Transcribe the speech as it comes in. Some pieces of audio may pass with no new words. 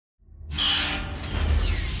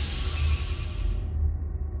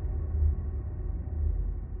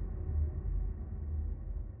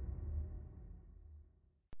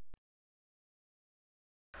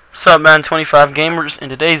What's up, Madden 25 gamers? In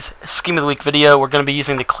today's Scheme of the Week video, we're going to be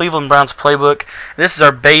using the Cleveland Browns playbook. This is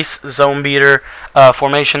our base zone beater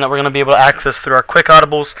formation that we're going to be able to access through our quick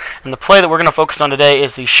audibles. And the play that we're going to focus on today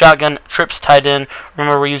is the shotgun trips tight end.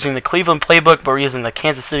 Remember, we're using the Cleveland playbook, but we're using the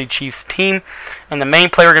Kansas City Chiefs team. And the main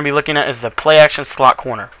play we're going to be looking at is the play action slot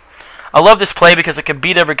corner. I love this play because it can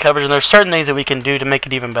beat every coverage, and there's certain things that we can do to make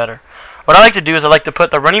it even better. What I like to do is I like to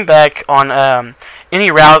put the running back on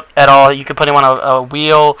any route at all. You can put him on a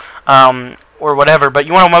wheel or whatever, but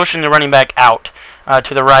you want to motion the running back out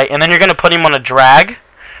to the right, and then you're going to put him on a drag.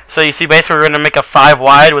 So you see, basically, we're going to make a 5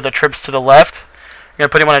 wide with the trips to the left. You're going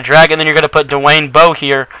to put him on a drag, and then you're going to put Dwayne Bowe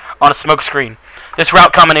here on a smoke screen. This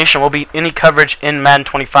route combination will beat any coverage in Madden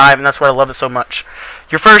 25, and that's why I love it so much.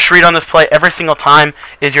 Your first read on this play every single time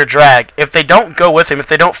is your drag. If they don't go with him, if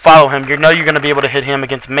they don't follow him, you know you're going to be able to hit him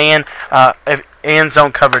against man and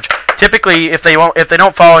zone coverage. Typically, if they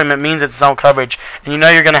don't follow him, it means it's zone coverage, and you know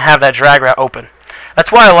you're going to have that drag route open.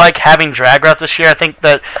 That's why I like having drag routes this year. I think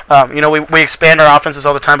that we expand our offenses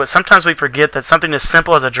all the time, but sometimes we forget that something as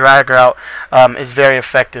simple as a drag route is very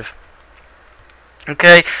effective.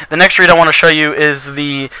 Okay, the next read I want to show you is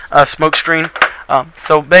the smoke screen.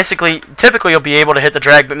 So basically, typically you'll be able to hit the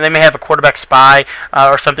drag, but they may have a quarterback spy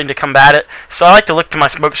or something to combat it. So I like to look to my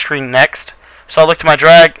smoke screen next. So I'll look to my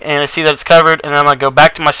drag, and I see that it's covered, and then I'm going to go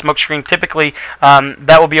back to my smoke screen. Typically,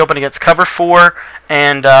 that will be open against cover 4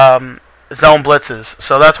 and zone blitzes.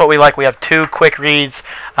 So that's what we like. We have 2 quick reads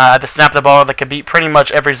at the snap of the ball that can beat pretty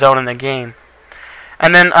much every zone in the game.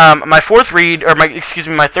 And then my third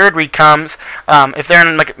read comes if they're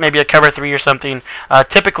in maybe a cover 3 or something.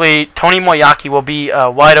 Typically, Tony Moyaki will be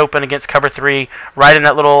wide open against cover 3, right in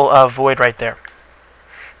that little void right there.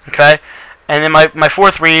 Okay, and then my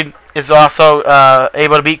fourth read is also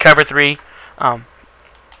able to beat cover 3.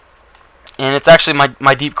 And it's actually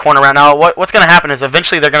my deep corner route. Now, what's going to happen is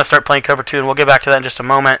eventually they're going to start playing cover 2, and we'll get back to that in just a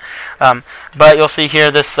moment. But you'll see here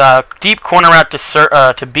this deep corner route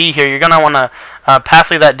to be here. You're going to want to pass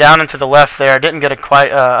that down into the left there. I didn't get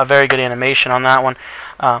a very good animation on that one.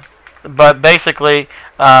 But basically,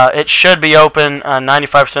 it should be open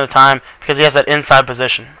 95% of the time because he has that inside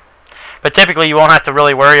position. But typically, you won't have to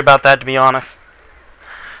really worry about that, to be honest.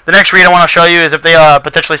 The next read I want to show you is if they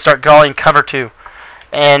potentially start calling cover 2.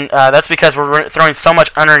 And that's because we're throwing so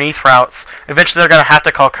much underneath routes. Eventually, they're going to have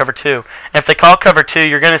to call cover 2. And if they call cover 2,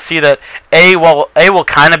 you're going to see that A will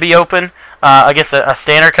kind of be open against a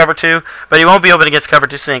standard cover 2, but he won't be open against cover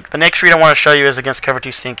 2 sink. The next read I want to show you is against cover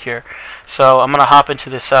 2 sink here. So I'm going to hop into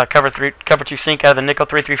this cover 2 sink out of the nickel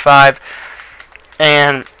 3-3-5,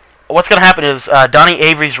 and what's going to happen is Donnie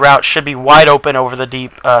Avery's route should be wide open over the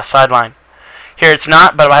deep sideline. Here it's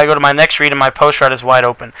not, but if I go to my next read and my post route is wide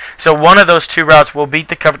open. So one of those 2 routes will beat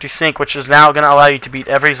the cover 2 sink, which is now going to allow you to beat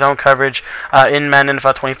every zone coverage in Madden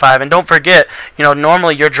 25. And don't forget,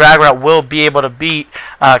 normally your drag route will be able to beat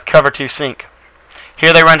cover 2 sink.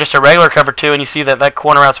 Here they run just a regular cover 2, and you see that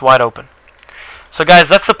corner route's wide open. So guys,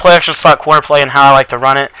 that's the play action slot corner play and how I like to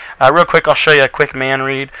run it. Real quick, I'll show you a quick man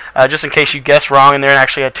read, just in case you guess wrong and they're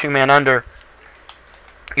actually a 2-man under.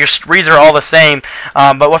 Your reads are all the same,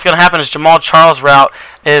 but what's going to happen is Jamal Charles' route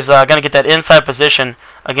is going to get that inside position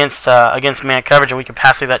against man coverage, and we can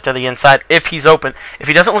pass that to the inside if he's open. If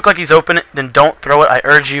he doesn't look like he's open, then don't throw it. I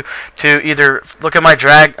urge you to either look at my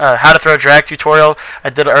drag, how to throw a drag tutorial I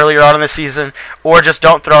did earlier on in the season, or just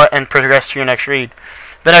don't throw it and progress to your next read.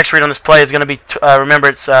 The next read on this play is going to be, remember,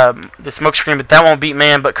 it's the smoke screen, but that won't beat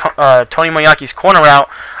man, but Tony Moyaki's corner route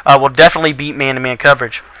will definitely beat man-to-man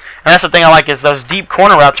coverage. And that's the thing I like, is those deep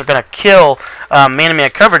corner routes are going to kill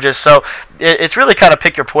man-to-man coverages. So it's really kind of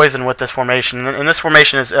pick your poison with this formation. And this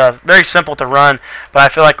formation is very simple to run, but I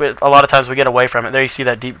feel like a lot of times we get away from it. There you see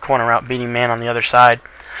that deep corner route beating man on the other side.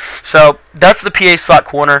 So that's the PA slot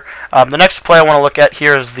corner. The next play I want to look at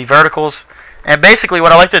here is the verticals. And basically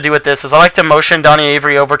what I like to do with this is I like to motion Donnie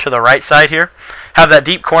Avery over to the right side here, have that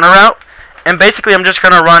deep corner route, and basically I'm just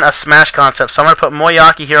going to run a smash concept. So I'm going to put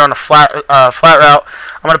Moyaki here on a flat route.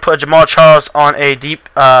 I'm going to put Jamal Charles on a deep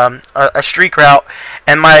a streak route,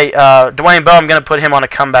 and my Dwayne Bowe, I'm going to put him on a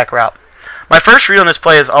comeback route. My first read on this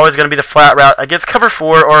play is always going to be the flat route. Against cover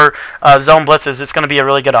 4 or zone blitzes, it's going to be a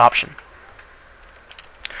really good option.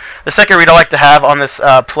 The second read I like to have on this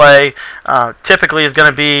play typically is going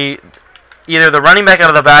to be either the running back out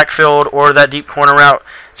of the backfield or that deep corner route.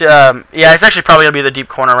 Yeah, it's actually probably going to be the deep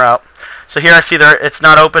corner route. So here I see that it's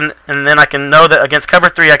not open, and then I can know that against cover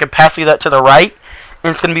 3 I can pass that to the right,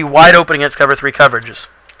 and it's going to be wide open against cover 3 coverages.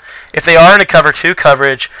 If they are in a cover 2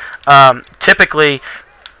 coverage, typically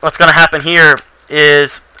what's going to happen here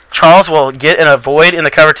is Charles will get in a void in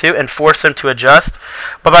the cover 2 and force him to adjust.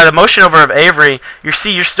 But by the motion over of Avery, you're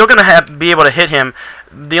still going to be able to hit him.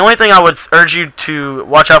 The only thing I would urge you to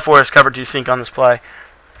watch out for is cover 2 sink on this play.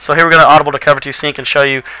 So here we're going to audible to cover 2 sink and show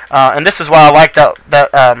you. And this is why I like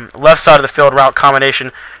that left side of the field route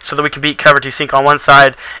combination, so that we can beat cover 2 sink on one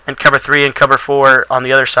side and cover 3 and cover 4 on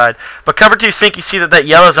the other side. But cover 2 sink, you see that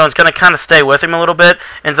yellow zone is going to kind of stay with him a little bit,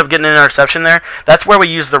 ends up getting an interception there. That's where we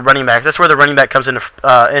use the running back. That's where the running back comes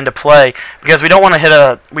into play, because we don't want to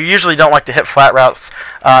hit we usually don't like to hit flat routes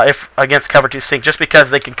if against cover 2 sink, just because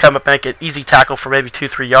they can come up and make an easy tackle for maybe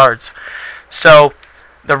 2-3 yards. So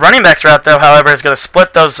the running back's route, though, however, is going to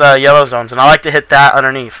split those yellow zones, and I like to hit that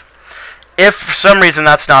underneath. If for some reason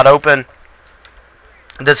that's not open,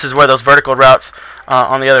 this is where those vertical routes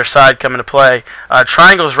on the other side come into play.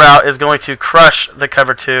 Triangle's route is going to crush the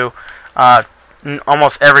cover 2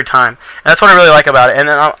 almost every time, and that's what I really like about it. And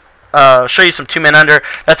then I'll show you some 2-man under.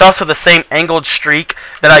 That's also the same angled streak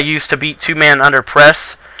that I use to beat 2-man under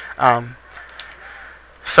press.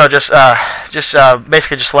 So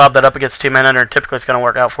basically just lob that up against 2-man under, and typically it's going to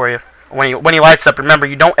work out for you. When he lights up, remember,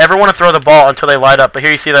 you don't ever want to throw the ball until they light up. But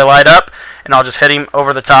here you see they light up, and I'll just hit him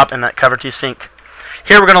over the top in that cover 2 sink.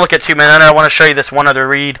 Here we're going to look at 2-man under. I want to show you this one other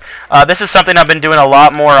read. This is something I've been doing a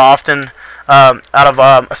lot more often, out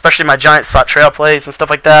of especially my giant slot trail plays and stuff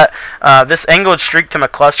like that. This angled streak to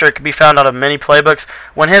McCluster, it can be found out of many playbooks.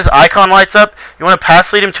 When his icon lights up, you want to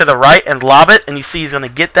pass lead him to the right and lob it, and you see he's going to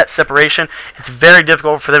get that separation. It's very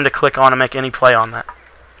difficult for them to click on and make any play on that.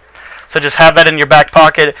 So just have that in your back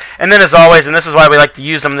pocket. And then, as always, and this is why we like to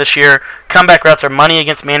use them this year, comeback routes are money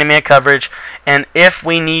against man-to-man coverage. And if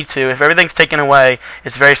we need to, if everything's taken away,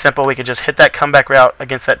 it's very simple. We can just hit that comeback route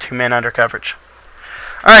against that 2-man under coverage.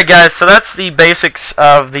 Alright, guys, so that's the basics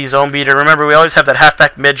of the zone beater. Remember, we always have that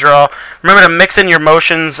halfback mid-draw. Remember to mix in your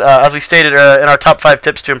motions, as we stated in our top 5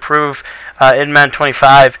 tips to improve in Madden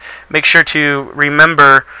 25. Make sure to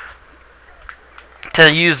remember to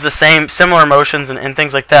use the similar motions and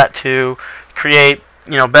things like that to create,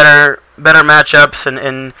 better matchups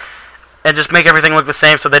and just make everything look the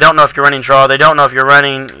same, so they don't know if you're running draw, they don't know if you're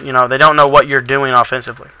running, they don't know what you're doing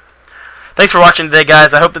offensively. Thanks for watching today,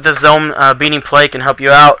 guys. I hope that this zone beating play can help you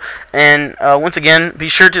out. And once again, be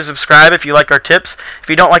sure to subscribe if you like our tips. If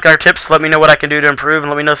you don't like our tips, let me know what I can do to improve, and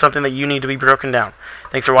let me know something that you need to be broken down.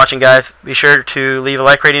 Thanks for watching, guys. Be sure to leave a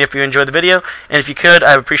like rating if you enjoyed the video, and if you could,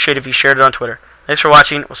 I would appreciate it if you shared it on Twitter. Thanks for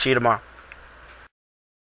watching. We'll see you tomorrow.